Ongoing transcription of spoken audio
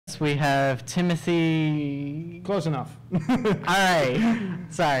We have Timothy. Close enough. All right.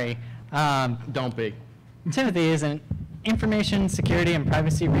 Sorry. Don't be. Timothy is an information security and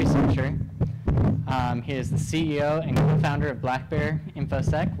privacy researcher. He is the CEO and co-founder of Black Bear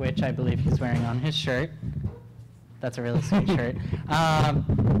InfoSec, which I believe he's wearing on his shirt. That's a really sweet shirt.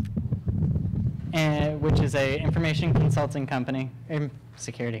 And which is a information consulting company.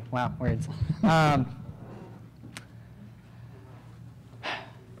 Security. Wow, words.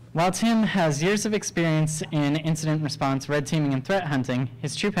 While Tim has years of experience in incident response, red teaming, and threat hunting,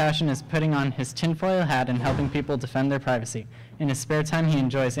 his true passion is putting on his tinfoil hat and helping people defend their privacy. In his spare time, he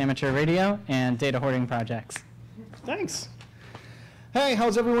enjoys amateur radio and data hoarding projects. Thanks. Hey,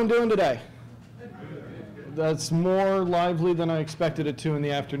 how's everyone doing today? That's more lively than I expected it to in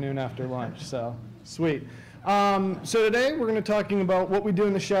the afternoon after lunch, so sweet. So today we're going to be talking about what we do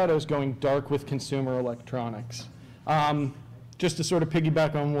in the shadows going dark with consumer electronics. Just to sort of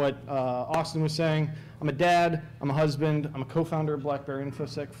piggyback on what Austin was saying, I'm a dad, I'm a husband, I'm a co-founder of Black Bear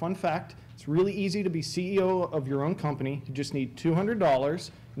InfoSec. Fun fact, it's really easy to be CEO of your own company. You just need $200, and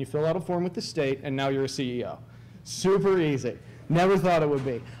you fill out a form with the state, and now you're a CEO. Super easy. Never thought it would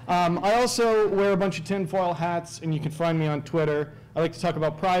be. I also wear a bunch of tinfoil hats, and you can find me on Twitter. I like to talk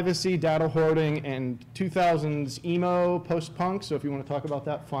about privacy, data hoarding, and 2000s emo, post-punk, so if you want to talk about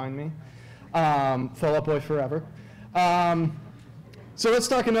that, find me. Fall Out Boy forever. So let's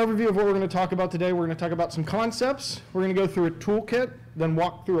talk an overview of what we're going to talk about today. We're going to talk about some concepts. We're going to go through a toolkit, then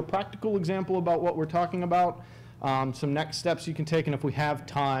walk through a practical example about what we're talking about, some next steps you can take, and if we have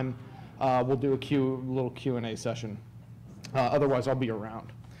time, we'll do a little Q&A session. Otherwise, I'll be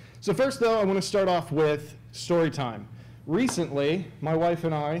around. So first, though, I want to start off with story time. Recently, my wife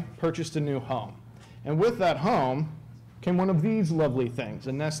and I purchased a new home. And with that home came one of these lovely things,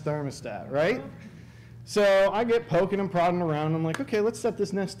 a Nest thermostat, right? So I get poking and prodding around. I'm like, okay, let's set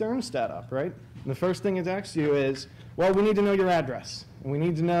this Nest thermostat up, right? And the first thing it asks you is, well, we need to know your address, and we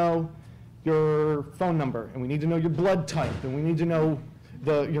need to know your phone number, and we need to know your blood type, and we need to know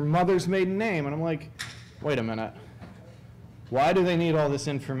your mother's maiden name. And I'm like, wait a minute. Why do they need all this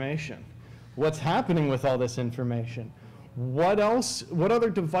information? What's happening with all this information? What else? What other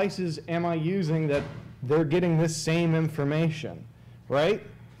devices am I using that they're getting this same information, right?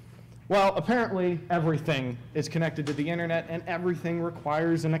 Well, apparently everything is connected to the internet and everything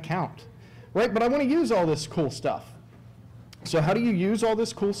requires an account, right? But I want to use all this cool stuff. So how do you use all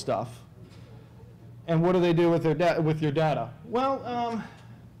this cool stuff? And what do they do with your data? Well,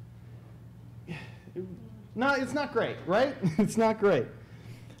 no, it's not great, right? It's not great.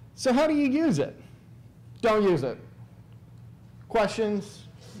 So how do you use it? Don't use it. Questions?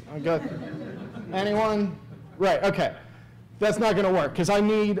 I got anyone? Right, okay. That's not going to work because I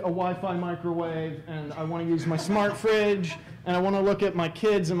need a Wi-Fi microwave, and I want to use my smart fridge, and I want to look at my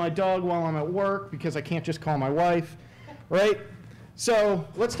kids and my dog while I'm at work because I can't just call my wife, right? So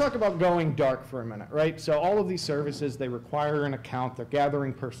let's talk about going dark for a minute, right? So all of these services, they require an account. They're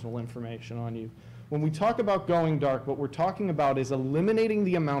gathering personal information on you. When we talk about going dark, what we're talking about is eliminating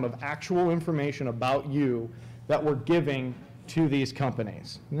the amount of actual information about you that we're giving to these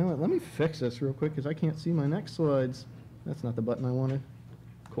companies. You know what? Let me fix this real quick because I can't see my next slides. That's not the button I wanted.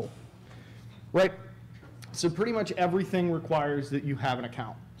 Cool. Right? So pretty much everything requires that you have an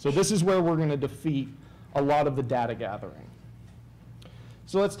account. So this is where we're going to defeat a lot of the data gathering.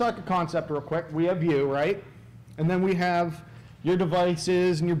 So let's talk a concept real quick. We have you, right? And then we have your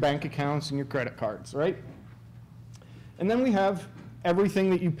devices and your bank accounts and your credit cards, right? And then we have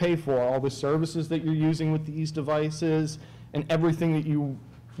everything that you pay for, all the services that you're using with these devices, and everything that you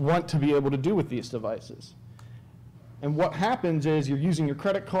want to be able to do with these devices. And what happens is you're using your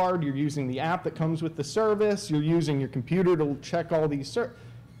credit card, you're using the app that comes with the service, you're using your computer to check all these.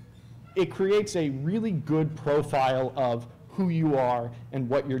 It creates a really good profile of who you are and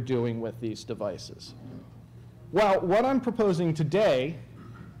what you're doing with these devices. Well, what I'm proposing today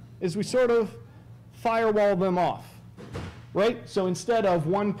is we sort of firewall them off, right? So instead of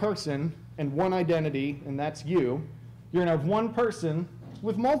one person and one identity, and that's you, you're going to have one person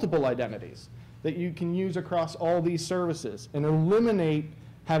with multiple identities that you can use across all these services and eliminate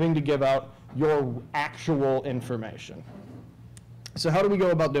having to give out your actual information. So how do we go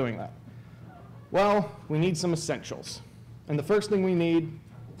about doing that? Well, we need some essentials. And the first thing we need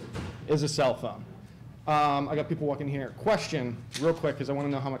is a cell phone. I got people walking here. Question, real quick, because I want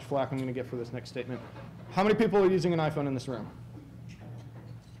to know how much flack I'm going to get for this next statement. How many people are using an iPhone in this room?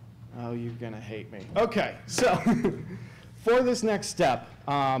 Oh, you're going to hate me. Okay, so for this next step,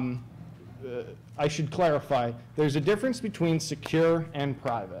 I should clarify, there's a difference between secure and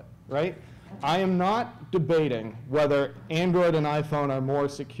private, right? I am not debating whether Android and iPhone are more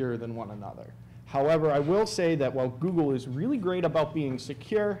secure than one another. However, I will say that while Google is really great about being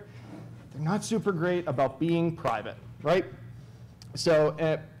secure, they're not super great about being private, right? So,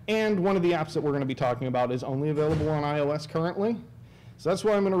 and one of the apps that we're going to be talking about is only available on iOS currently. So that's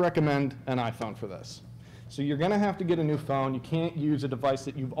why I'm going to recommend an iPhone for this. So you're going to have to get a new phone. You can't use a device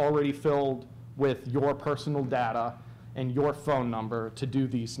that you've already filled with your personal data and your phone number to do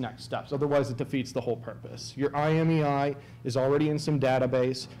these next steps. Otherwise, it defeats the whole purpose. Your IMEI is already in some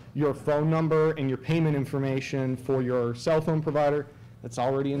database. Your phone number and your payment information for your cell phone provider, that's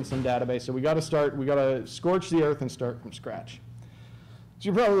already in some database. So we got to scorch the earth and start from scratch. So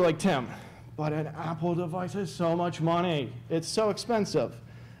you're probably like, Tim, but an Apple device is so much money. It's so expensive.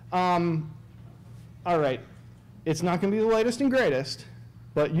 All right, it's not going to be the latest and greatest,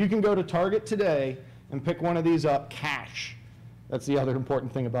 but you can go to Target today and pick one of these up cash. That's the other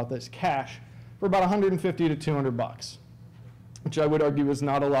important thing about this, cash, for about 150 to 200 bucks, which I would argue is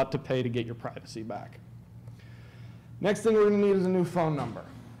not a lot to pay to get your privacy back. Next thing we're going to need is a new phone number,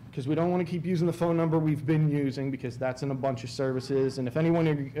 because we don't want to keep using the phone number we've been using, because that's in a bunch of services. And if any one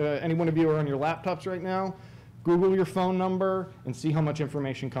of you are on your laptops right now, Google your phone number and see how much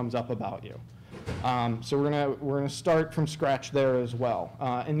information comes up about you. So we're gonna start from scratch there as well.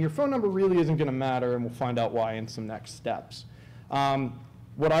 And your phone number really isn't gonna matter, and we'll find out why in some next steps.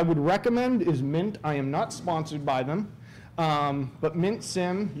 What I would recommend is Mint. I am not sponsored by them, but Mint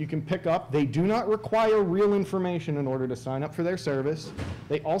SIM you can pick up. They do not require real information in order to sign up for their service.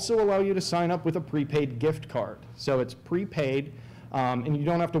 They also allow you to sign up with a prepaid gift card. So it's prepaid, and you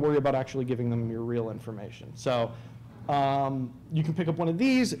don't have to worry about actually giving them your real information. So you can pick up one of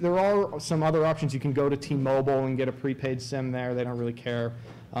these. There are some other options. You can go to T-Mobile and get a prepaid SIM there. They don't really care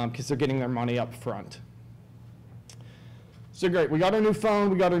because they're getting their money up front. So great, we got our new phone,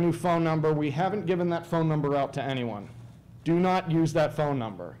 we got our new phone number. We haven't given that phone number out to anyone. Do not use that phone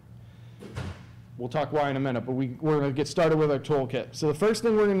number. We'll talk why in a minute, but we're going to get started with our toolkit. So the first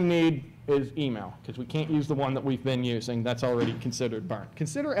thing we're going to need is email, because we can't use the one that we've been using. That's already considered burnt.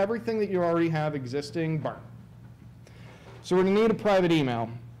 Consider everything that you already have existing burnt. So we're going to need a private email.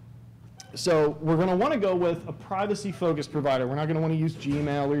 So we're going to want to go with a privacy-focused provider. We're not going to want to use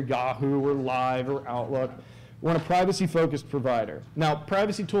Gmail or Yahoo or Live or Outlook. We want a privacy-focused provider. Now,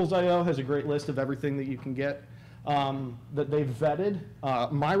 PrivacyTools.io has a great list of everything that you can get that they've vetted.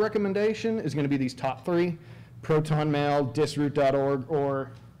 My recommendation is going to be these top three: ProtonMail, Disroot.org,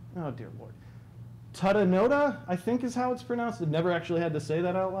 or, oh dear Lord, Tutanota, I think is how it's pronounced. I've never actually had to say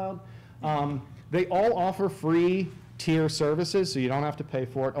that out loud. They all offer free tier services, so you don't have to pay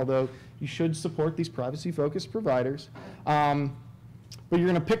for it, although you should support these privacy-focused providers. But you're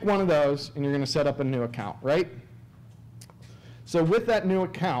going to pick one of those, and you're going to set up a new account, right? So with that new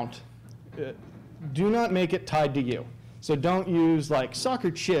account, do not make it tied to you. So don't use like Soccer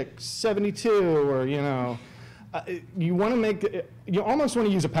Chick 72 or, you know, you want to make, you almost want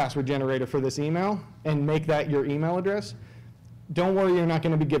to use a password generator for this email and make that your email address. Don't worry, you're not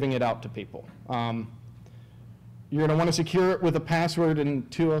going to be giving it out to people. You're going to want to secure it with a password and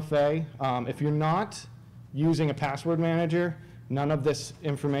 2FA. If you're not using a password manager, none of this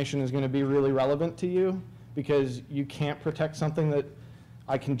information is going to be really relevant to you, because you can't protect something that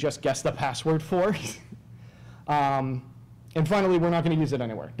I can just guess the password for. And finally, we're not going to use it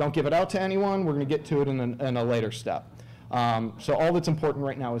anywhere. Don't give it out to anyone. We're going to get to it in a later step. So all that's important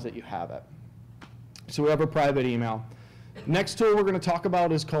right now is that you have it. So we have a private email. Next tool we're going to talk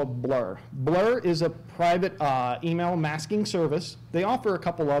about is called Blur. Blur is a private email masking service. They offer a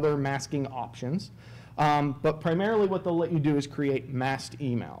couple other masking options. But primarily what they'll let you do is create masked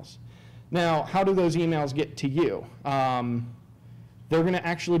emails. Now, how do those emails get to you? They're going to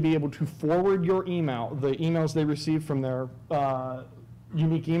actually be able to forward your email, the emails they receive from their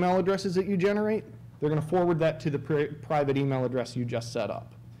unique email addresses that you generate. They're going to forward that to the private email address you just set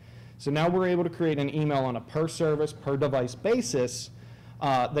up. So now we're able to create an email on a per service, per device basis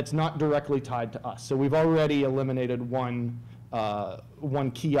that's not directly tied to us. So we've already eliminated one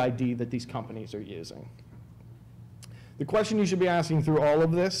key ID that these companies are using. The question you should be asking through all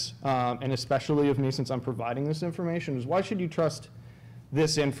of this, and especially of me since I'm providing this information, is why should you trust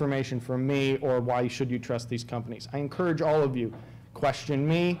this information from me, or why should you trust these companies? I encourage all of you, question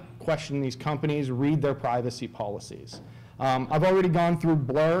me, question these companies, read their privacy policies. I've already gone through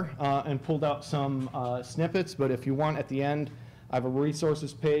Blur and pulled out some snippets, but if you want, at the end, I have a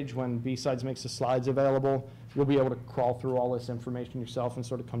resources page. When B-Sides makes the slides available, you'll be able to crawl through all this information yourself and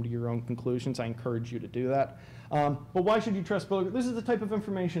sort of come to your own conclusions. I encourage you to do that. But why should you trust Blur? This is the type of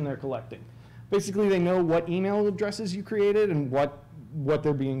information they're collecting. Basically, they know what email addresses you created and what what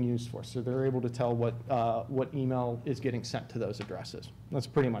they're being used for. So they're able to tell what email is getting sent to those addresses. That's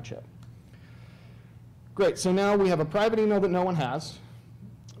pretty much it. Great, so now we have a private email that no one has.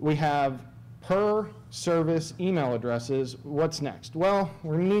 We have per service email addresses. What's next? Well,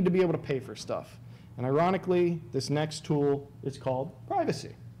 we're going to need to be able to pay for stuff. And ironically, this next tool is called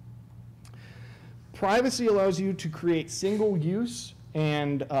privacy. Privacy allows you to create single use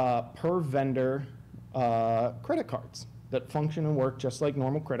and per vendor credit cards that function and work just like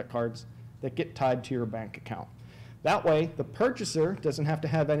normal credit cards that get tied to your bank account. That way, the purchaser doesn't have to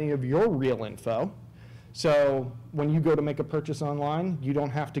have any of your real info. So when you go to make a purchase online, you don't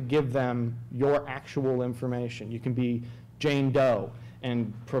have to give them your actual information. You can be Jane Doe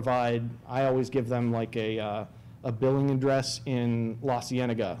and provide, I always give them like a billing address in La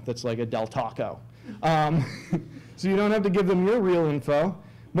Cienega that's like a Del Taco. So you don't have to give them your real info.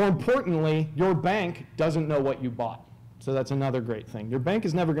 More importantly, your bank doesn't know what you bought. So that's another great thing. Your bank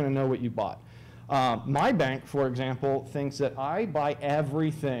is never going to know what you bought. My bank, for example, thinks that I buy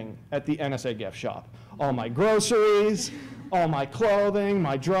everything at the NSA gift shop. All my groceries, all my clothing,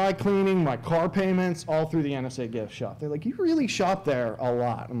 my dry cleaning, my car payments, all through the NSA gift shop. They're like, you really shop there a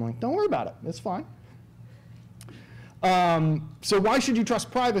lot. I'm like, don't worry about it. It's fine. So why should you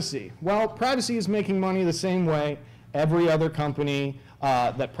trust privacy? Well, privacy is making money the same way every other company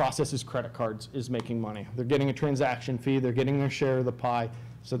that processes credit cards is making money. They're getting a transaction fee. They're getting their share of the pie.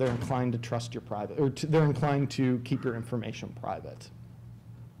 So they're inclined to trust your private, or they're inclined to keep your information private.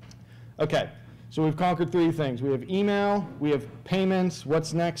 Okay, so we've conquered three things. We have email, we have payments.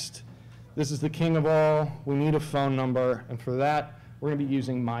 What's next? This is the king of all. We need a phone number, and for that, we're going to be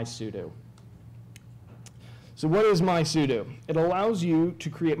using mysudo. So what is mysudo? It allows you to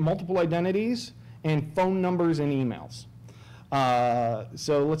create multiple identities and phone numbers and emails.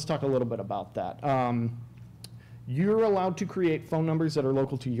 So let's talk a little bit about that. You're allowed to create phone numbers that are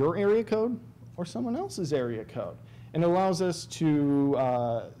local to your area code or someone else's area code. And it allows us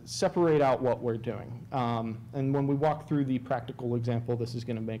to separate out what we're doing. And when we walk through the practical example, this is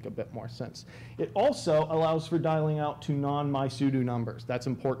going to make a bit more sense. It also allows for dialing out to non-mysudo numbers. That's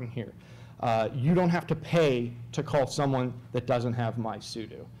important here. You don't have to pay to call someone that doesn't have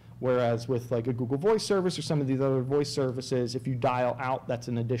mysudo. Whereas with like a Google Voice service or some of these other voice services, if you dial out, that's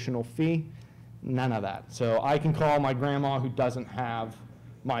an additional fee. None of that. So I can call my grandma who doesn't have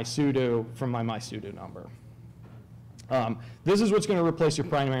mysudo from my mysudo number. This is what's going to replace your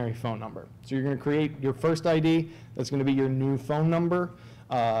primary phone number. So you're going to create your first ID. That's going to be your new phone number.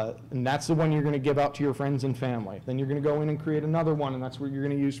 And that's the one you're going to give out to your friends and family. Then you're going to go in and create another one, and that's what you're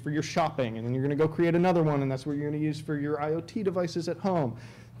going to use for your shopping. And then you're going to go create another one, and that's what you're going to use for your IoT devices at home.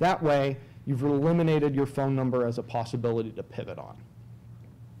 That way, you've eliminated your phone number as a possibility to pivot on.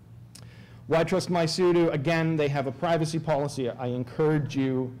 Why trust mysudo? Again, they have a privacy policy. I encourage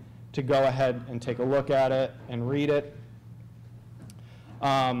you to go ahead and take a look at it and read it.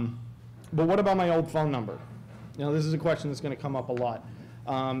 But what about my old phone number? You know, this is a question that's going to come up a lot.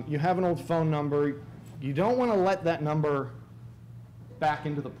 You have an old phone number. You don't want to let that number back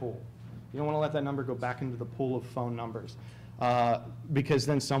into the pool. You don't want to let that number go back into the pool of phone numbers because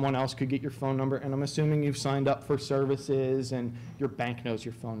then someone else could get your phone number. And I'm assuming you've signed up for services and your bank knows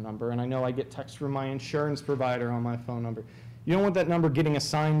your phone number. And I know I get texts from my insurance provider on my phone number. You don't want that number getting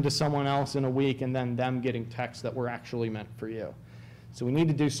assigned to someone else in a week and then them getting texts that were actually meant for you. So we need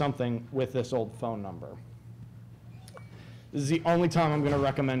to do something with this old phone number. This is the only time I'm going to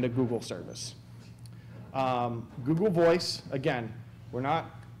recommend a Google service. Google Voice, again,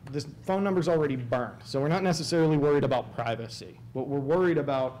 this phone number's already burned, so we're not necessarily worried about privacy. What we're worried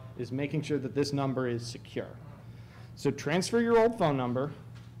about is making sure that this number is secure. So transfer your old phone number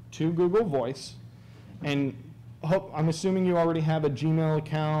to Google Voice, and I'm assuming you already have a Gmail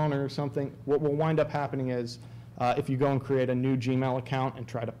account or something. What will wind up happening is if you go and create a new Gmail account and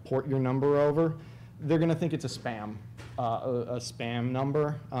try to port your number over, they're going to think it's a spam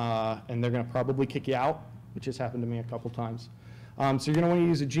number, and they're going to probably kick you out, which has happened to me a couple times. So you're going to want to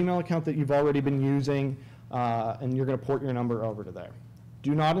use a Gmail account that you've already been using, and you're going to port your number over to there.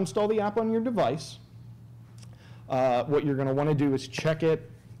 Do not install the app on your device. What you're going to want to do is check it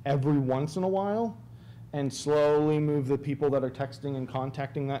every once in a while and slowly move the people that are texting and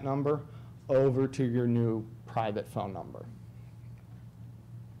contacting that number over to your new private phone number.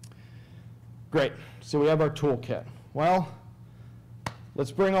 Great, so we have our toolkit. Well,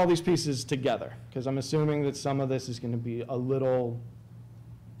 let's bring all these pieces together, because I'm assuming that some of this is going to be a little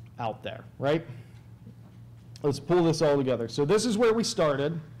out there, right? Let's pull this all together. So this is where we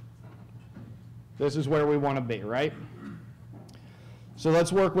started. This is where we want to be, right? So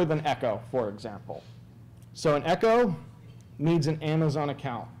let's work with an echo, for example. So an echo, needs an Amazon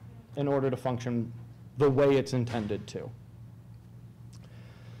account in order to function the way it's intended to.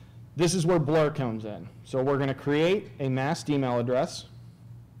 This is where Blur comes in. So we're going to create a masked email address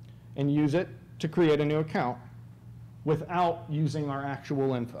and use it to create a new account without using our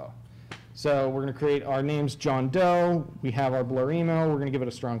actual info. So we're going to create our name's John Doe. We have our Blur email. We're going to give it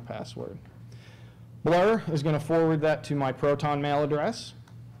a strong password. Blur is going to forward that to my Proton mail address.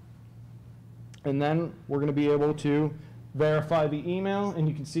 And then we're going to be able to verify the email. And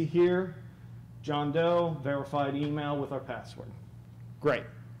you can see here, John Doe, verified email with our password. Great.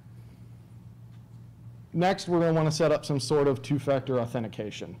 Next, we're going to want to set up some sort of two-factor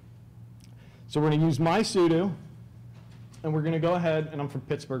authentication. So we're going to use my sudo, and we're going to go ahead, and I'm from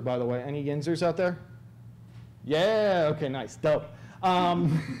Pittsburgh, by the way. Any Yinzers out there? Yeah, okay, nice, dope.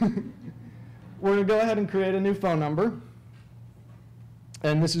 We're going to go ahead and create a new phone number,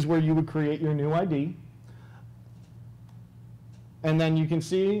 and this is where you would create your new ID. And then you can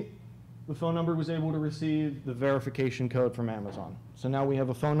see the phone number was able to receive the verification code from Amazon. So now we have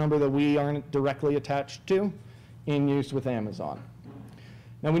a phone number that we aren't directly attached to in use with Amazon.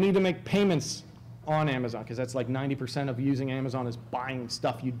 Now we need to make payments on Amazon, because that's like 90% of using Amazon is buying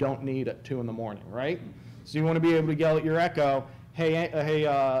stuff you don't need at 2 in the morning, right? So you want to be able to yell at your Echo, hey,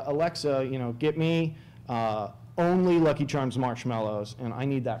 Alexa, get me only Lucky Charms marshmallows, and I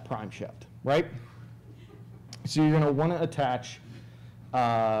need that Prime shipped, right? So you're going to want to attach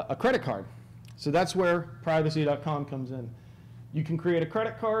a credit card. So that's where privacy.com comes in. You can create a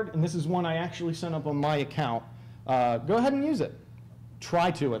credit card, and this is one I actually set up on my account. Go ahead and use it.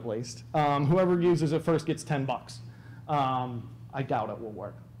 Try to, at least. Whoever uses it first gets 10 bucks. I doubt it will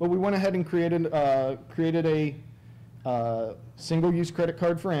work. But we went ahead and created a single-use credit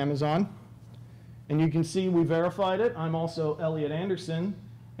card for Amazon. And you can see we verified it. I'm also Elliot Anderson.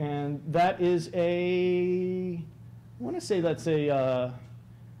 And that is I want to say that's a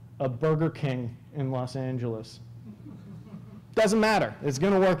Burger King in Los Angeles. Doesn't matter. It's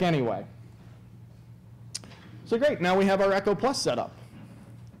going to work anyway. So great. Now we have our Echo Plus set up.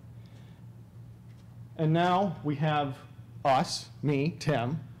 And now we have us, me,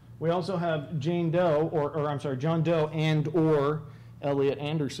 Tim. We also have John Doe and/or Elliot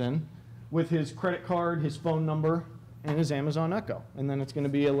Anderson with his credit card, his phone number, and his Amazon Echo. And then it's going to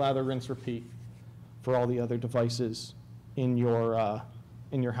be a lather, rinse, repeat for all the other devices in your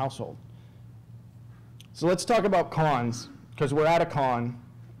household. So let's talk about cons, because we're at a con,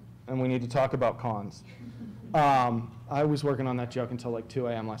 and we need to talk about cons. I was working on that joke until like 2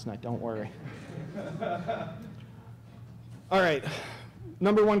 a.m. last night. Don't worry. All right.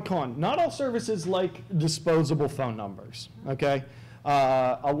 Number one con. Not all services like disposable phone numbers. Okay.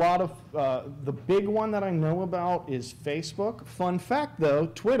 A lot of the big one that I know about is Facebook. Fun fact, though,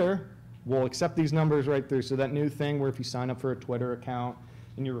 Twitter will accept these numbers right through. So that new thing where if you sign up for a Twitter account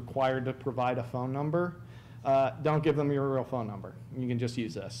and you're required to provide a phone number, don't give them your real phone number. You can just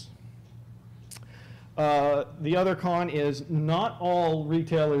use this. The other con is not all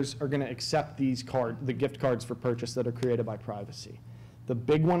retailers are going to accept these the gift cards for purchase that are created by privacy. The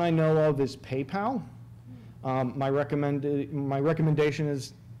big one I know of is PayPal. My recommendation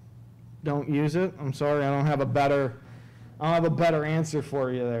is don't use it. I'm sorry, I don't have a better answer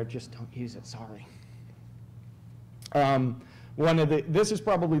for you there. Just don't use it. Sorry. This is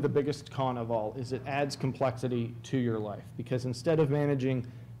probably the biggest con of all, is it adds complexity to your life, because instead of managing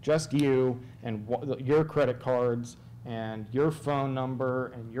just you and your credit cards and your phone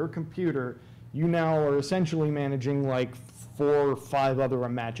number and your computer, you now are essentially managing like 4 or 5 other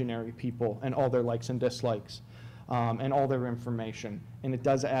imaginary people and all their likes and dislikes and all their information. And it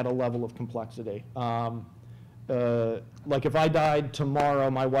does add a level of complexity. Like if I died tomorrow,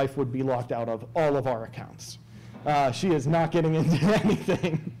 my wife would be locked out of all of our accounts. She is not getting into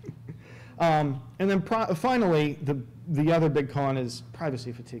anything. And then finally, the other big con is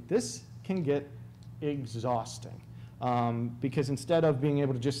privacy fatigue. This can get exhausting because instead of being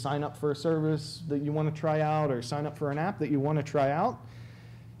able to just sign up for a service that you want to try out or sign up for an app that you want to try out,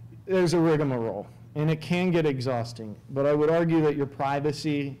 there's a rigmarole, and it can get exhausting. But I would argue that your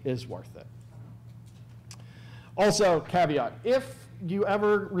privacy is worth it. Also, caveat, if you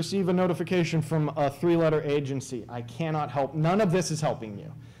ever receive a notification from a 3-letter agency, I cannot help. None of this is helping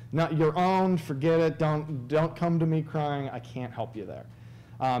you. Not your own, forget it, don't come to me crying, I can't help you there.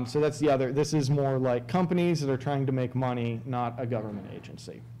 So that's the other, this is more like companies that are trying to make money, not a government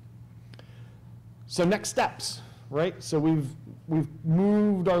agency. So next steps, right? So we've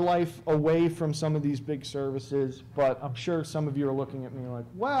moved our life away from some of these big services, but I'm sure some of you are looking at me like,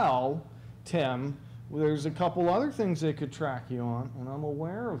 well, Tim, there's a couple other things they could track you on, and I'm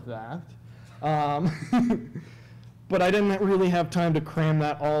aware of that. But I didn't really have time to cram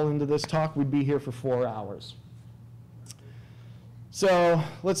that all into this talk. We'd be here for 4 hours. So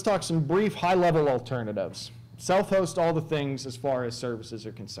let's talk some brief high-level alternatives. Self-host all the things as far as services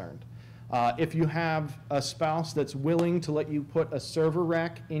are concerned. If you have a spouse that's willing to let you put a server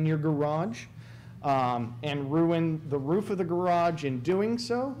rack in your garage and ruin the roof of the garage in doing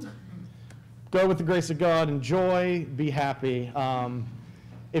so, go with the grace of God, enjoy, be happy.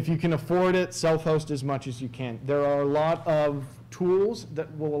 If you can afford it, self-host as much as you can. There are a lot of tools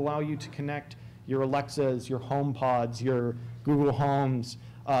that will allow you to connect your Alexas, your HomePods, your Google Homes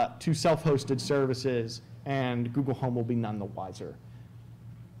to self-hosted services, and Google Home will be none the wiser.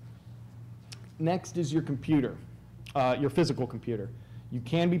 Next is your computer, your physical computer. You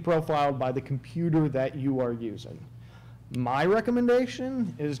can be profiled by the computer that you are using. My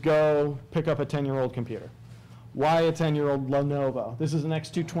recommendation is go pick up a 10-year-old computer. Why a 10-year-old Lenovo? This is an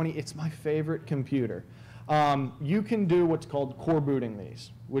X220. It's my favorite computer. You can do what's called core booting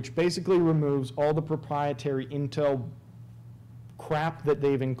these, which basically removes all the proprietary Intel crap that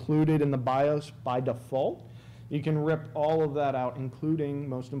they've included in the BIOS by default. You can rip all of that out, including,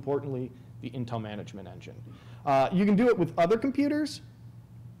 most importantly, the Intel management engine. You can do it with other computers.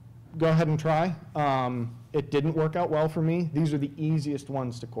 Go ahead and try. It didn't work out well for me. These are the easiest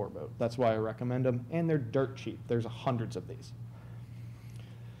ones to core boot. That's why I recommend them, and they're dirt cheap. There's hundreds of these.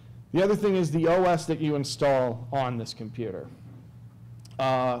 The other thing is the OS that you install on this computer.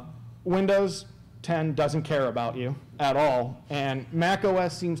 Windows 10 doesn't care about you at all, and Mac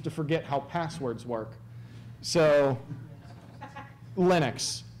OS seems to forget how passwords work. So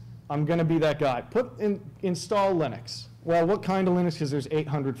Linux, I'm going to be that guy. Install Linux. Well, what kind of Linux? Because there's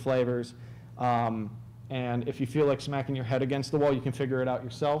 800 flavors. And if you feel like smacking your head against the wall, you can figure it out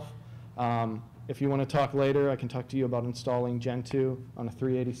yourself. If you want to talk later, I can talk to you about installing Gen 2 on a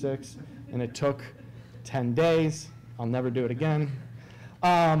 386. And it took 10 days. I'll never do it again.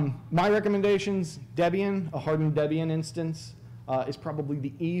 My recommendations, Debian, a hardened Debian instance, is probably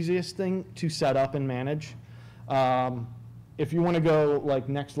the easiest thing to set up and manage. If you want to go like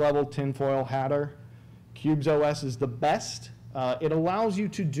next level tinfoil hatter, Cubes OS is the best. It allows you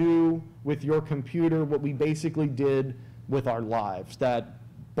to do with your computer what we basically did with our lives. That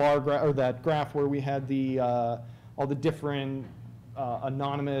bar or that graph where we had the all the different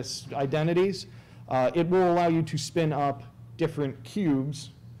anonymous identities. It will allow you to spin up different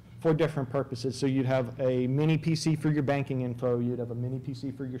cubes for different purposes. So you'd have a mini PC for your banking info. You'd have a mini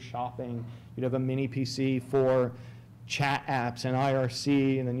PC for your shopping. You'd have a mini PC for chat apps and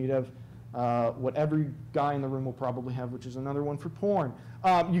IRC, and then you'd have what every guy in the room will probably have, which is another one for porn.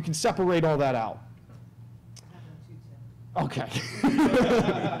 You can separate all that out. Okay.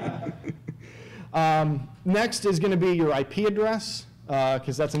 Next is going to be your IP address,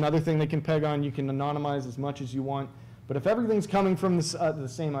 because that's another thing they can peg on. You can anonymize as much as you want. But if everything's coming from the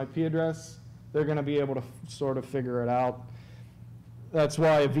same IP address, they're going to be able to sort of figure it out. That's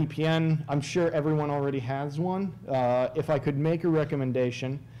why a VPN, I'm sure everyone already has one. If I could make a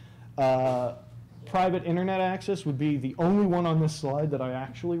recommendation, private internet access would be the only one on this slide that I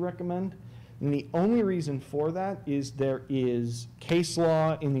actually recommend. And the only reason for that is there is case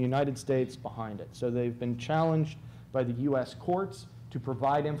law in the United States behind it. So they've been challenged by the US courts to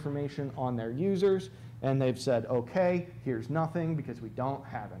provide information on their users, and they've said, okay, here's nothing because we don't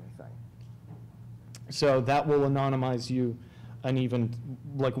have anything. So that will anonymize you an even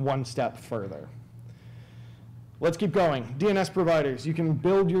like one step further. Let's keep going. DNS providers. You can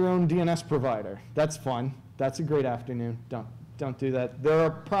build your own DNS provider. That's fun. That's a great afternoon. Don't do that. There are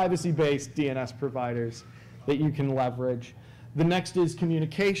privacy-based DNS providers that you can leverage. The next is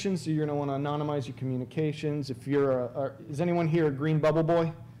communications. So you're going to want to anonymize your communications. If you're is anyone here a green bubble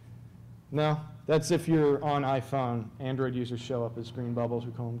boy? No? That's if you're on iPhone. Android users show up as green bubbles.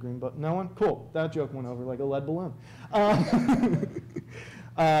 We call them green bubbles. No one? Cool. That joke went over like a lead balloon.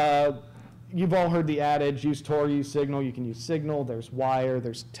 You've all heard the adage, use Tor, use Signal. You can use Signal. There's Wire.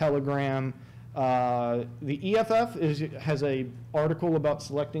 There's Telegram. The EFF has an article about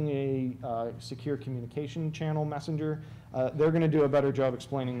selecting a secure communication channel messenger. They're going to do a better job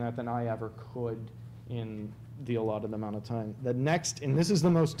explaining that than I ever could in the allotted amount of time. The next, and this is the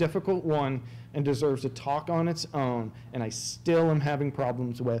most difficult one and deserves a talk on its own, and I still am having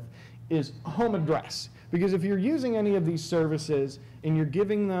problems with, is home address. Because if you're using any of these services and you're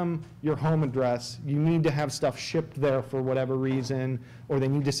giving them your home address, you need to have stuff shipped there for whatever reason, or they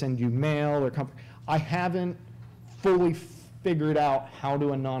need to send you mail or I haven't fully figured out how to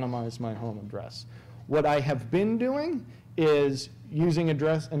anonymize my home address. What I have been doing is using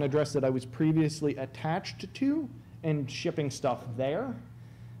an address that I was previously attached to and shipping stuff there.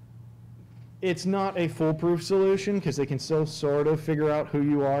 It's not a foolproof solution because they can still sort of figure out who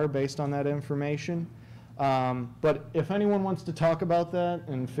you are based on that information. But if anyone wants to talk about that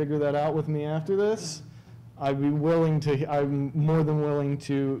and figure that out with me after this, I'm more than willing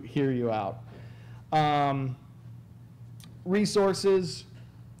to hear you out. Resources.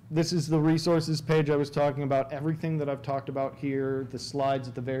 This is the resources page I was talking about. Everything that I've talked about here, the slides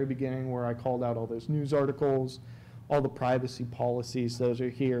at the very beginning where I called out all those news articles, all the privacy policies, those are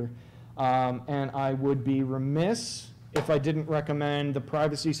here. And I would be remiss if I didn't recommend the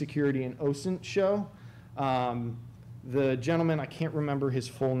Privacy, Security, and OSINT show. The gentleman, I can't remember his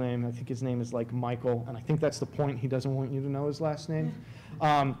full name. I think his name is like Michael, and I think that's the point. He doesn't want you to know his last name.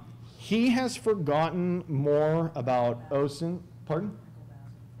 He has forgotten more about OSINT. Pardon?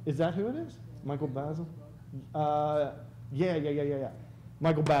 Is that who it is? Michael Basil? Yeah.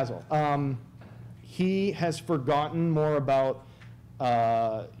 Michael Basil. He has forgotten more about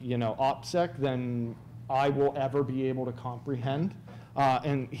OPSEC than I will ever be able to comprehend.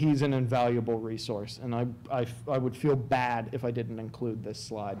 And he's an invaluable resource, and I would feel bad if I didn't include this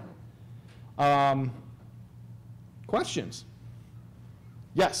slide. Questions?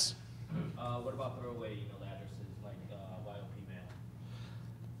 Yes? What about throwaway email addresses like YOP mail?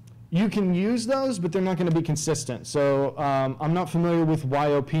 You can use those, but they're not going to be consistent. So I'm not familiar with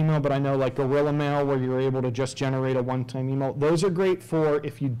YOP mail, but I know like Gorilla Mail where you're able to just generate a one-time email. Those are great for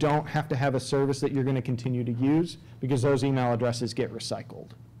if you don't have to have a service that you're going to continue to use, because those email addresses get recycled.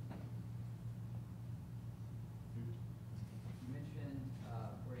 You mentioned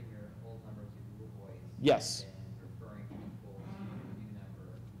porting your old number to Google Voice. Yes. And referring people to your new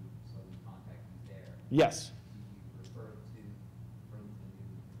number so we contact you there. Yes. Do you refer to for the new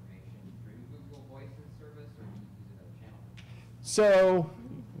information through Google Voice's service, or do you use another channel? So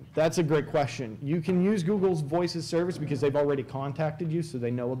that's a great question. You can use Google's Voices service because they've already contacted you, so they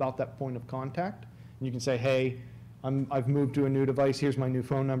know about that point of contact. And you can say, hey, I've moved to a new device. Here's my new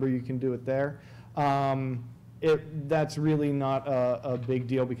phone number. You can do it there. That's really not a big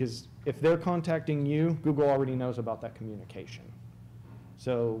deal because if they're contacting you, Google already knows about that communication.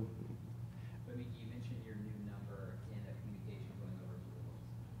 So But you mentioned your new number in a communication going over to Google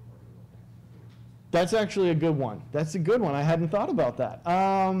or Google Text. that's actually a good one. That's a good one. I hadn't thought about that.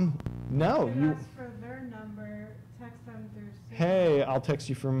 No. You ask for their number, text them through. Hey, I'll text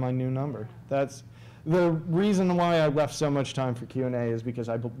you from my new number. That's the reason why I left so much time for Q&A is because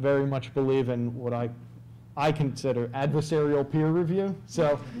I very much believe in what I consider adversarial peer review.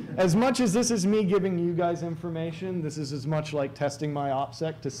 So as much as this is me giving you guys information, this is as much like testing my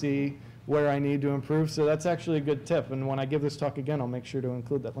OPSEC to see where I need to improve. So that's actually a good tip. And when I give this talk again, I'll make sure to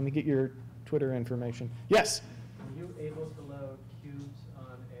include that. Let me get your Twitter information. Yes? Are you able to load cubes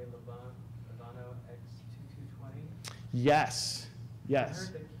on a Levano X2220? Yes. I Yes.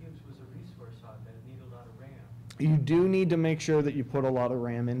 heard that cubes was a resource hog, that it needed a lot of RAM. You do need to make sure that you put a lot of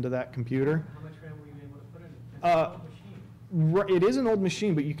RAM into that computer. How much RAM were you able to put in it? It's an old machine. It is an old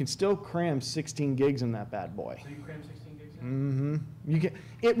machine, but you can still cram 16 gigs in that bad boy. So you cram 16 gigs in? Mm-hmm.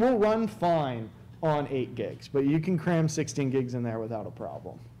 It will run fine on 8 gigs, but you can cram 16 gigs in there without a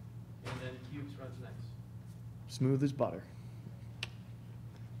problem. And then cubes runs next. Smooth as butter.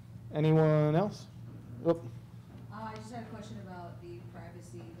 Anyone else? Oh, I just had a question about the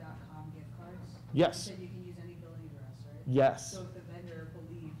privacy.com gift cards. Yes. You said you can use any billing address, right? yes. So if the vendor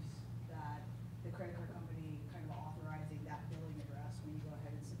believes that the credit card company kind of authorizing that billing address, when you go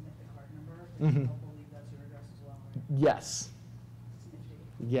ahead and submit the card number, then they'll believe that's your address as well, right? Yes. Snifty.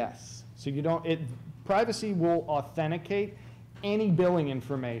 Yes. So you don't, privacy will authenticate any billing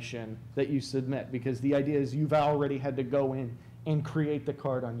information that you submit because the idea is you've already had to go in and create the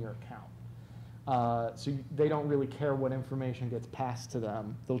card on your account. So they don't really care what information gets passed to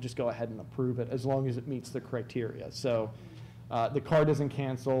them. They'll just go ahead and approve it as long as it meets the criteria. So the card isn't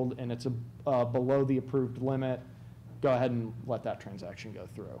canceled and it's below the approved limit. Go ahead and let that transaction go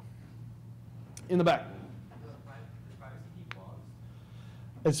through. In the back. Does privacy keep logs?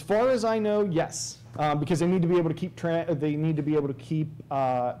 As far as I know, yes, because they need to be able to keep track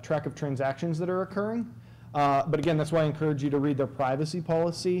of transactions that are occurring. But again, that's why I encourage you to read their privacy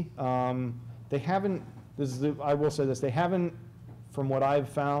policy. They haven't. I will say this: they haven't, from what I've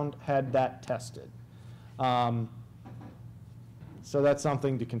found, had that tested. So that's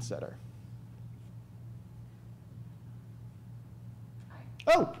something to consider.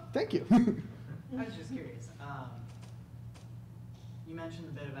 Oh, thank you. I was just curious. You mentioned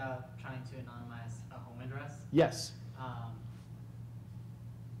a bit about trying to anonymize a home address. Yes.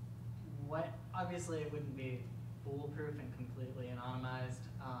 Obviously it wouldn't be foolproof and completely anonymized.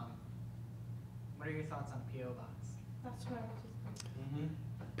 What are your thoughts on P.O. Box? That's what I was just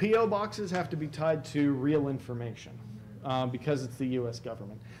P.O. boxes have to be tied to real information because it's the U.S.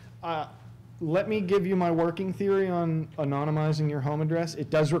 government. Let me give you my working theory on anonymizing your home address. It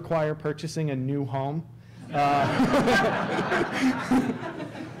does require purchasing a new home.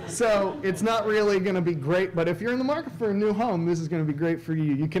 So it's not really going to be great, but if you're in the market for a new home, this is going to be great for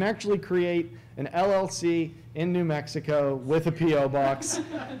you. You can actually create an LLC in New Mexico with a P.O. box,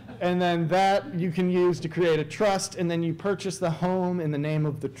 and then that you can use to create a trust, and then you purchase the home in the name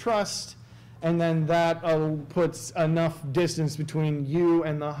of the trust, and then that puts enough distance between you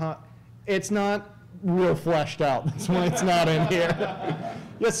and the It's not real fleshed out. That's why it's not in here.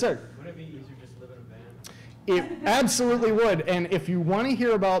 Yes, sir. Wouldn't it be easier just to live in a van? It absolutely would. And if you want to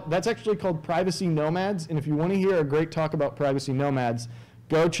hear about, that's actually called privacy nomads. And if you want to hear a great talk about privacy nomads,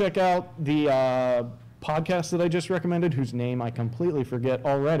 go check out the podcast that I just recommended, whose name I completely forget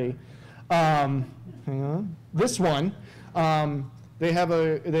already. Hang on. This one. They have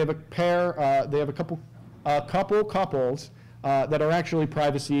a pair. They have a couple couples that are actually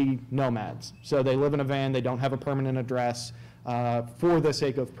privacy nomads. So they live in a van. They don't have a permanent address for the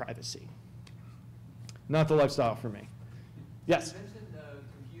sake of privacy. Not the lifestyle for me. Yes? You mentioned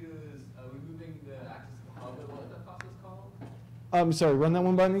computers removing the access to the hub. What was that process called? I'm sorry, run that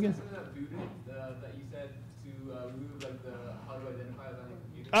one by me again. Something about booting that you said to remove like the how to identify it on the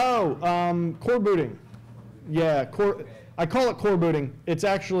computer. Oh, core booting. Yeah, core. Okay. I call it core booting. It's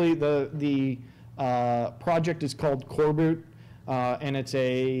actually the project is called Core Boot, and it's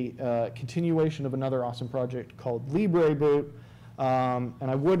a continuation of another awesome project called Libre Boot. And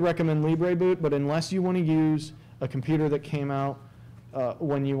I would recommend Libre Boot, but unless you want to use a computer that came out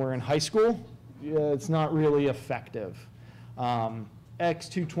when you were in high school, it's not really effective.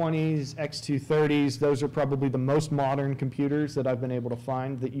 X220s, X230s, those are probably the most modern computers that I've been able to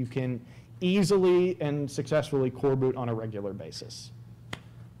find that you can easily and successfully core boot on a regular basis.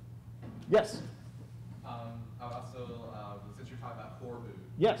 Yes? Since you're talking about core boot,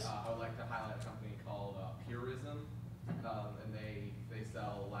 Yes. I would like to highlight a company called Purism, and they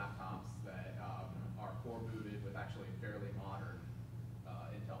sell laptops that are core booted with actually fairly modern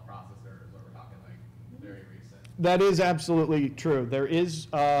Intel processors, or we're talking like very recent. That is absolutely true. There is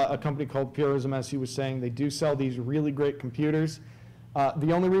a company called Purism, as he was saying. They do sell these really great computers.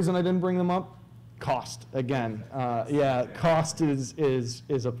 The only reason I didn't bring them up, cost. Again, yeah, cost is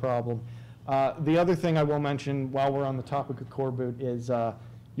a problem. The other thing I will mention while we're on the topic of core boot is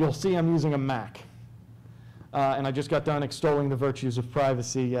you'll see I'm using a Mac. And I just got done extolling the virtues of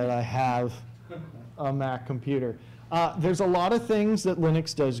privacy, yet I have a Mac computer. There's a lot of things that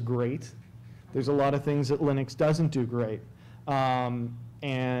Linux does great. There's a lot of things that Linux doesn't do great.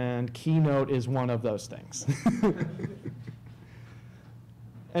 And Keynote is one of those things.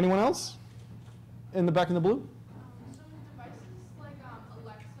 Anyone else? In the back in the blue? So with devices like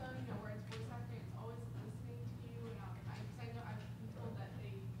Alexa, where it's voice acting, it's always listening to you, and I know I've been told that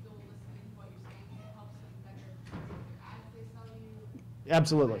they'll listen to what you're saying, and it helps them better with the ads they sell you.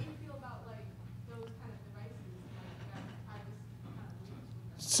 Absolutely. How do you feel about like those kind of devices, like that privacy kind of leads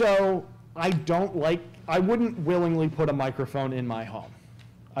with them? So I wouldn't willingly put a microphone in my home,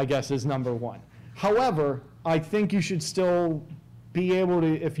 I guess is number one. However, I think you should still be able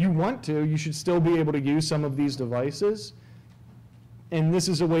to, if you want to, you should still be able to use some of these devices. And this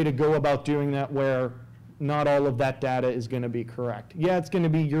is a way to go about doing that where not all of that data is going to be correct. Yeah, it's going to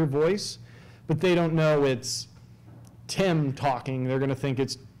be your voice, but they don't know it's Tim talking. They're going to think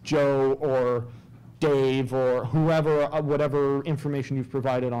it's Joe or Dave or whoever, whatever information you've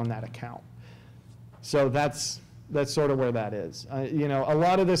provided on that account. So that's sort of where that is. A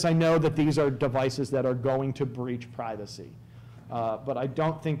lot of this, I know that these are devices that are going to breach privacy. But I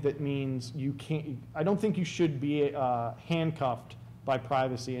don't think that means you can't, I don't think you should be handcuffed by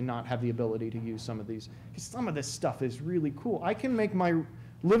privacy and not have the ability to use some of these. Because some of this stuff is really cool. I can make my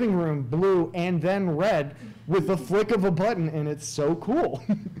living room blue and then red with the flick of a button, and it's so cool.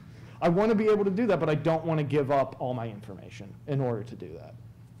 I want to be able to do that, but I don't want to give up all my information in order to do that.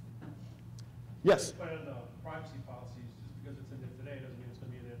 Yes? But privacy policies, just because it's in there today doesn't mean it's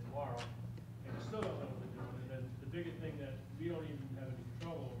going to be in there tomorrow. And you still don't know what they're doing. And then the biggest thing that we don't even have any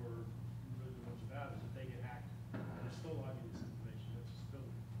control over really much about is if they get hacked and they're still logging this information. That's still.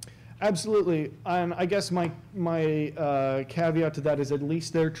 Absolutely. And I guess my caveat to that is at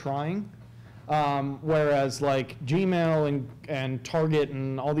least they're trying. Whereas like Gmail and Target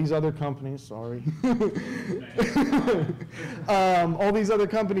and all these other companies, sorry, all these other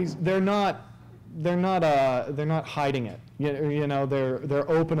companies, they're not hiding it.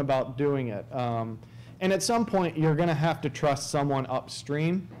 They're open about doing it. And at some point, you're going to have to trust someone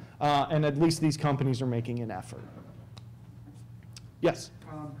upstream, and at least these companies are making an effort. Yes.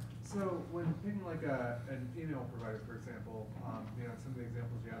 So when picking like an email provider, for example, you know, some of the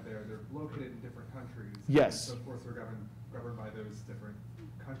examples you have there, they're located in different countries. Yes. So of course they're governed by those different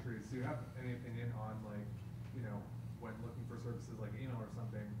countries. Do you have any opinion on, like, you know, when looking for services like email or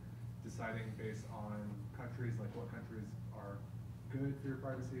something, deciding based on countries, like what countries are good for your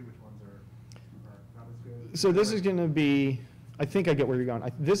privacy, which ones are not as good? So this is going to be, I think I get where you're going.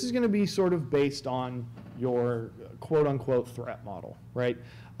 This is going to be sort of based on your quote unquote threat model, right?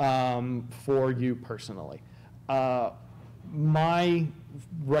 For you personally. My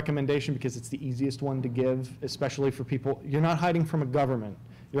recommendation, because it's the easiest one to give, especially for people, you're not hiding from a government,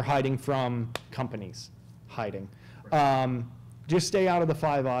 you're hiding from companies hiding. Just stay out of the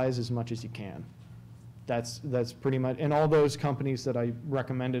Five Eyes as much as you can. That's pretty much, and all those companies that I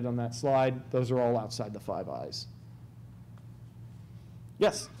recommended on that slide, those are all outside the Five Eyes.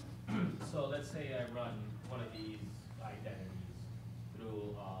 Yes? So let's say I run one of these identities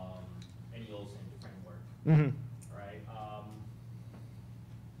through any OSINT framework, Mm-hmm. right?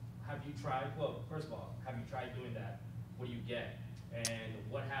 Have you tried, well, first of all, have you tried doing that? What do you get? And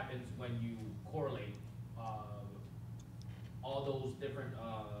what happens when you correlate all those different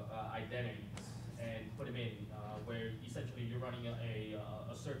identities and put them in, where essentially you're running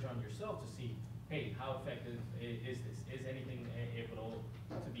a search on yourself to see, hey, how effective is this? Is anything able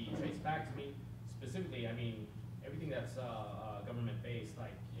to be traced back to me? Specifically, I mean, everything that's government-based,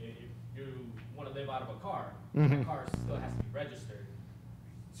 like if you want to live out of a car, that car still has to be registered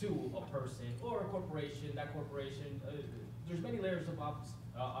to a person or a corporation. That corporation, there's many layers of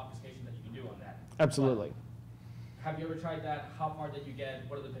obfuscation that you can do on that. Absolutely. But have you ever tried that? How far did you get?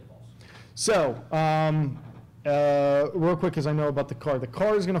 What are the pitfalls? So, real quick, because I know about the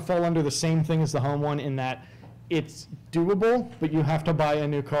car is going to fall under the same thing as the home one in that it's doable, but you have to buy a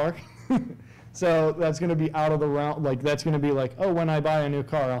new car. So that's going to be out of the realm, like that's going to be like, oh, when I buy a new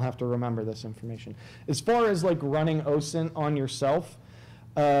car, I'll have to remember this information. As far as like running OSINT on yourself,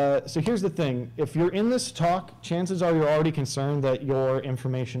 so here's the thing. If you're in this talk, chances are you're already concerned that your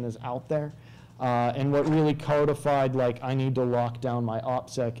information is out there. And what really codified, like, I need to lock down my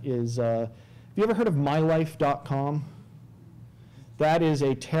OPSEC is, have you ever heard of mylife.com? That is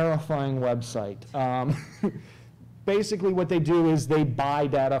a terrifying website. Basically what they do is they buy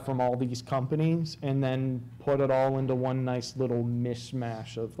data from all these companies and then put it all into one nice little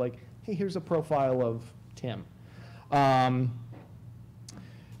mishmash of like, hey, here's a profile of Tim.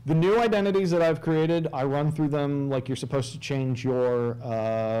 The new identities that I've created, I run through them like you're supposed to change your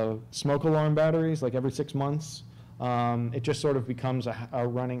smoke alarm batteries like every 6 months. It just sort of becomes a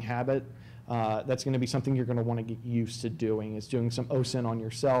running habit. That's going to be something you're going to want to get used to doing, is doing some OSINT on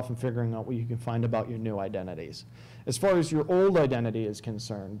yourself and figuring out what you can find about your new identities. As far as your old identity is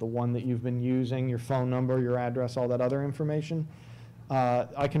concerned, the one that you've been using, your phone number, your address, all that other information,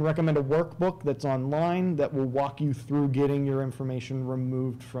 I can recommend a workbook that's online that will walk you through getting your information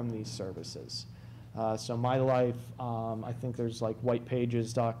removed from these services. So My Life, I think there's like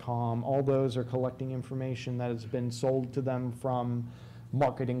whitepages.com, all those are collecting information that has been sold to them from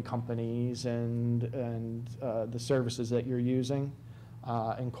marketing companies and the services that you're using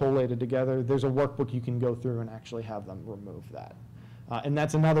and collated together. There's a workbook you can go through and actually have them remove that. And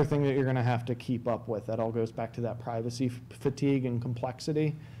that's another thing that you're going to have to keep up with. That all goes back to that privacy fatigue and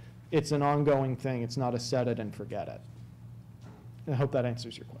complexity. It's an ongoing thing. It's not a set it and forget it. I hope that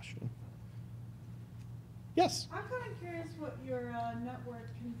answers your question. Yes? I'm kind of curious what your network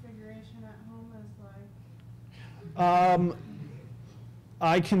configuration at home is like.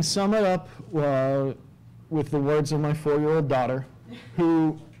 I can sum it up with the words of my 4-year-old daughter,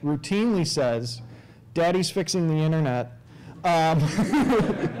 who routinely says, "Daddy's fixing the internet."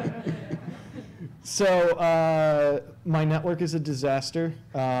 So my network is a disaster,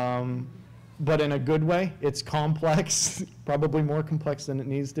 but in a good way. It's complex, probably more complex than it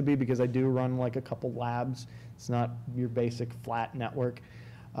needs to be because I do run like a couple labs. It's not your basic flat network.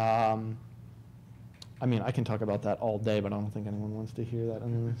 I mean, I can talk about that all day, but I don't think anyone wants to hear that.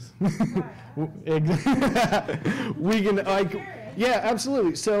 We can, yeah,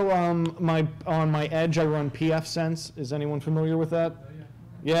 absolutely. So on my Edge, I run pfSense. Is anyone familiar with that?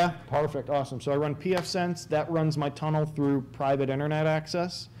 Yeah, perfect, awesome. So I run pfSense. That runs my tunnel through private internet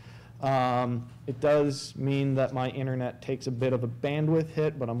access. It does mean that my internet takes a bit of a bandwidth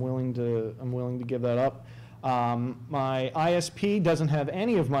hit, but I'm willing to give that up. My ISP doesn't have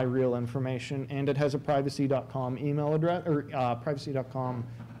any of my real information, and it has a privacy.com email address, or privacy.com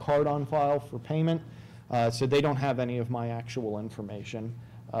card on file for payment, so they don't have any of my actual information.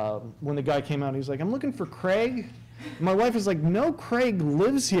 When the guy came out, he was like, "I'm looking for Craig." My wife is like, "No, Craig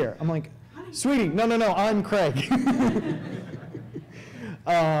lives here." I'm like, "Sweetie, no, I'm Craig."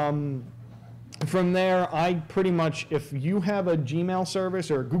 From there, I pretty much, if you have a Gmail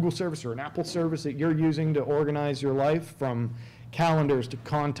service or a Google service or an Apple service that you're using to organize your life, from calendars to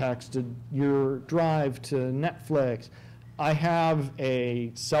contacts to your Drive to Netflix, I have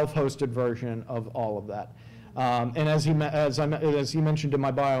a self-hosted version of all of that. And as he mentioned in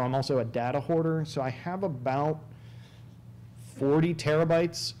my bio, I'm also a data hoarder, so I have about 40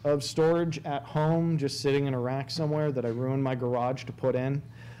 terabytes of storage at home just sitting in a rack somewhere that I ruined my garage to put in.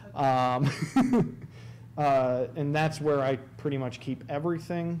 And that's where I pretty much keep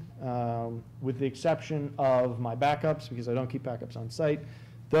everything, with the exception of my backups, because I don't keep backups on site.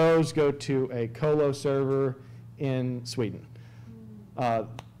 Those go to a colo server in Sweden,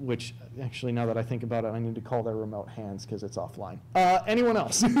 which actually, now that I think about it, I need to call their remote hands because it's offline. Anyone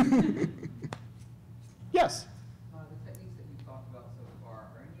else? Yes? The techniques that you've talked about so far,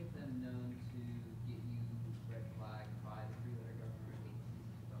 are any of them known to get you red flagged by the three-letter government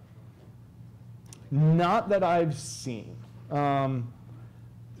agencies? Not that I've seen.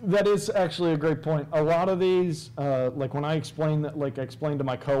 That is actually a great point. A lot of these, like when I explain that, like I explained to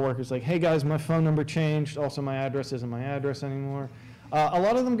my coworkers, like, hey guys, my phone number changed. Also, my address isn't my address anymore. A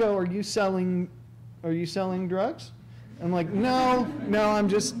lot of them go, are you selling drugs? I'm like, no, I'm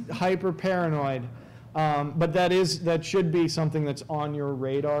just hyper paranoid. But that should be something that's on your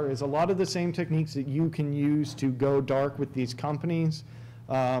radar, is a lot of the same techniques that you can use to go dark with these companies.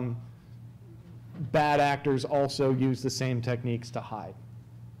 Bad actors also use the same techniques to hide.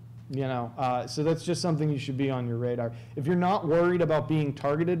 So that's just something you should be on your radar. If you're not worried about being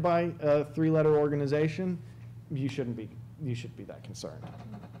targeted by a three-letter organization, you should be that concerned.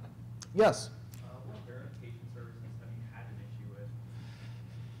 Yes? What verification services have you had an issue with?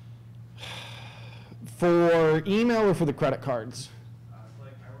 For email or for the credit cards?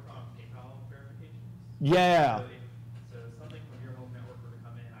 Like I work on PayPal verifications. Yeah. So something from your home network were to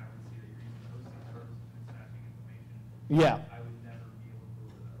come in, I would see that you're using the hosting service and dispatching information. Yeah. I would never be able to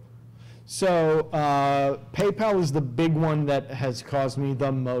deliver that order. So PayPal is the big one that has caused me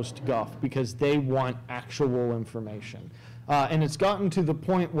the most guff, because they want actual information. And it's gotten to the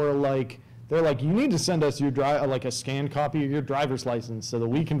point where they're like, you need to send us your like a scanned copy of your driver's license so that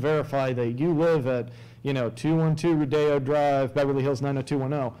we can verify that you live at 212 Rodeo Drive, Beverly Hills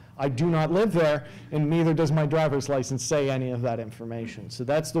 90210. I do not live there, and neither does my driver's license say any of that information. So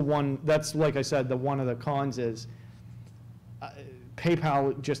that's the one, that's like I said, one of the cons is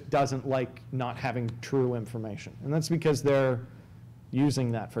PayPal just doesn't like not having true information. And that's because they're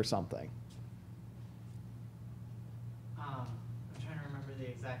using that for something. I'm trying to remember the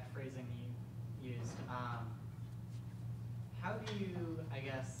exact phrasing you used. How do you, I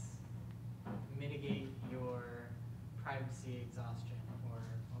guess, mitigate your privacy exhaustion, or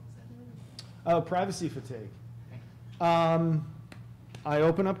what was it? Oh, privacy fatigue. I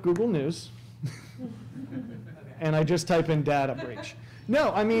open up Google News and I just type in data breach.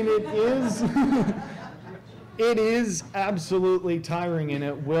 No, I mean, it is absolutely tiring, and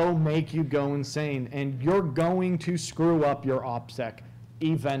it will make you go insane, and you're going to screw up your OPSEC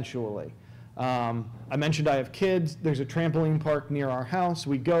eventually. I mentioned I have kids. There's a trampoline park near our house.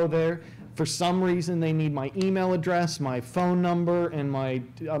 We go there. For some reason, they need my email address, my phone number, and my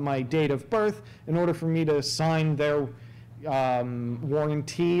date of birth in order for me to sign their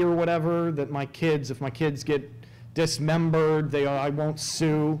warranty or whatever, that my kids, if my kids get dismembered, I won't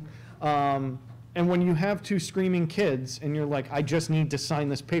sue. And when you have two screaming kids and you're like, I just need to sign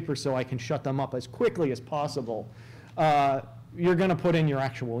this paper so I can shut them up as quickly as possible, you're going to put in your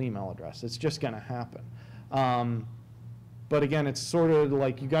actual email address. It's just going to happen. But again, it's sort of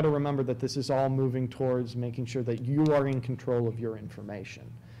like, you got to remember that this is all moving towards making sure that you are in control of your information.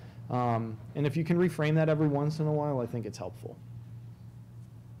 And if you can reframe that every once in a while, I think it's helpful.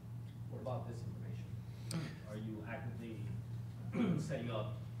 What about disinformation? Are you actively setting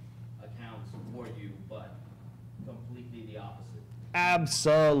up accounts for you, but completely the opposite?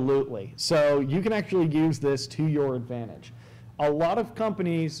 Absolutely. So you can actually use this to your advantage. A lot of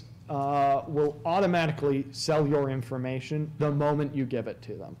companies will automatically sell your information the moment you give it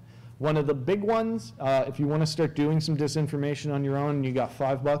to them. One of the big ones, if you want to start doing some disinformation on your own and you got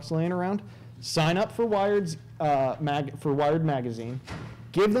 $5 laying around, sign up for Wired magazine,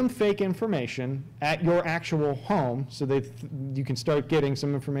 give them fake information at your actual home so you can start getting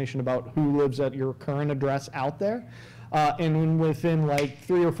some information about who lives at your current address out there. And within like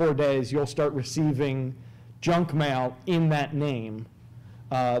 3 or 4 days, you'll start receiving junk mail in that name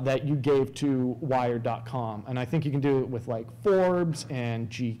that you gave to Wired.com. And I think you can do it with like Forbes and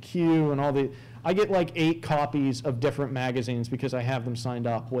GQ and all the, I get like 8 copies of different magazines because I have them signed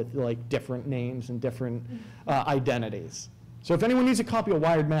up with like different names and different identities. So if anyone needs a copy of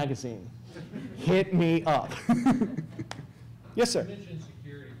Wired magazine, hit me up. Yes, sir. You mentioned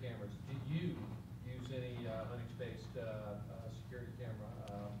security cameras. Do you use any Linux-based security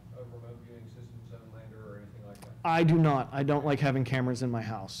camera, remote viewing systems, Zoolander, or anything like that? I do not. I don't like having cameras in my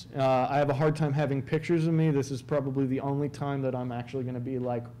house. I have a hard time having pictures of me. This is probably the only time that I'm actually going to be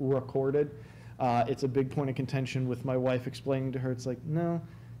like recorded. It's a big point of contention with my wife explaining to her, it's like, no,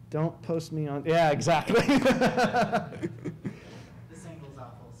 don't post me on, yeah, exactly. This angle's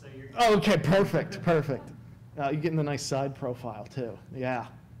awful, so you're. Okay, perfect, perfect. You're getting the nice side profile too, yeah.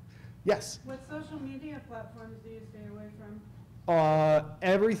 Yes? What social media platforms do you stay away from?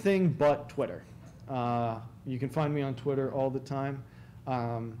 Everything but Twitter. You can find me on Twitter all the time.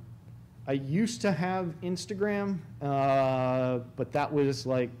 I used to have Instagram, but that was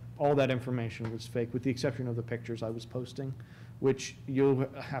like, all that information was fake, with the exception of the pictures I was posting, which you'll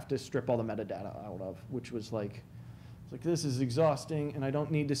have to strip all the metadata out of, which was like, it's like, this is exhausting, and I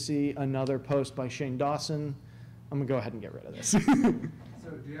don't need to see another post by Shane Dawson. I'm gonna go ahead and get rid of this. So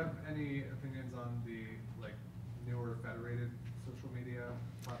do you have any opinions on the like newer federated social media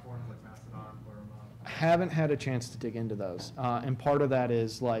platforms like Mastodon or I haven't had a chance to dig into those, and part of that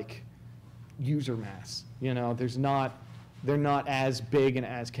is like user mass. You know, they're not as big and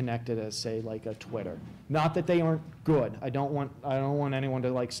as connected as, say, like a Twitter. Not that they aren't good. I don't want anyone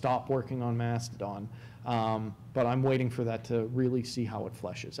to like stop working on Mastodon, but I'm waiting for that to really see how it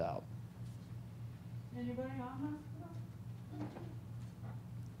fleshes out. Anybody on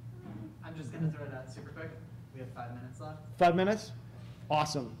I'm just gonna throw it out super quick. We have 5 minutes left. 5 minutes?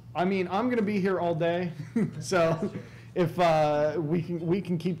 Awesome. I mean, I'm going to be here all day, so if we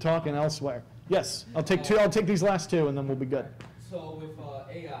can keep talking elsewhere. Yes, I'll take two. I'll take these last two, and then we'll be good. So with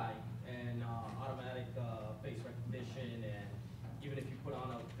AI and automatic face recognition, and even if you put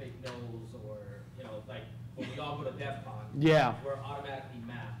on a fake nose, or like when we all go to DEF CON, Yeah. we're automatically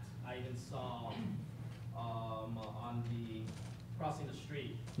mapped. I even saw on the crossing the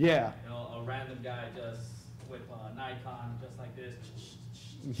street, Yeah. a random guy just with Nikon, just like this,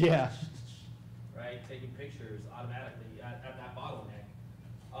 Yeah. right, taking pictures automatically at that bottleneck.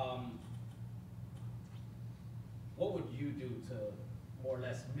 What would you do to more or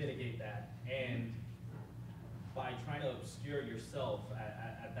less mitigate that? And by trying to obscure yourself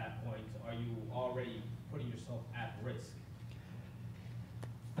at that point, are you already putting yourself at risk?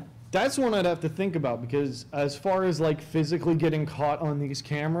 That's one I'd have to think about, because as far as like physically getting caught on these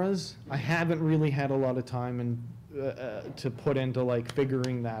cameras, I haven't really had a lot of time to put into like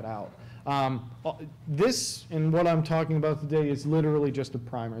figuring that out. This and what I'm talking about today is literally just a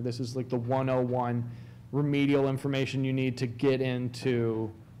primer. This is like the 101 remedial information you need to get into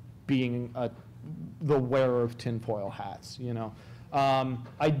being the wearer of tinfoil hats.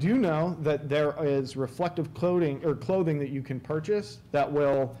 I do know that there is reflective clothing that you can purchase that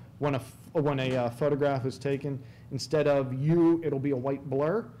will, when a photograph is taken, instead of you, it'll be a white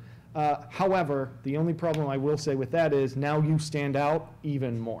blur. However, the only problem I will say with that is now you stand out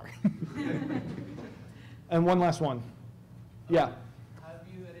even more. And one last one. Yeah. Have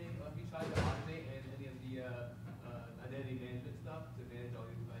you tried to automate any of the identity management stuff to manage all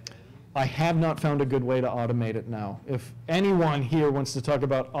these identities? I have not found a good way to automate it now. If anyone here wants to talk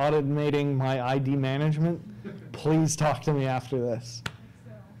about automating my ID management, please talk to me after this.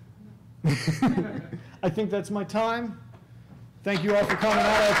 I think that's my time. Thank you all for coming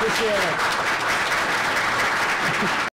out. I appreciate it.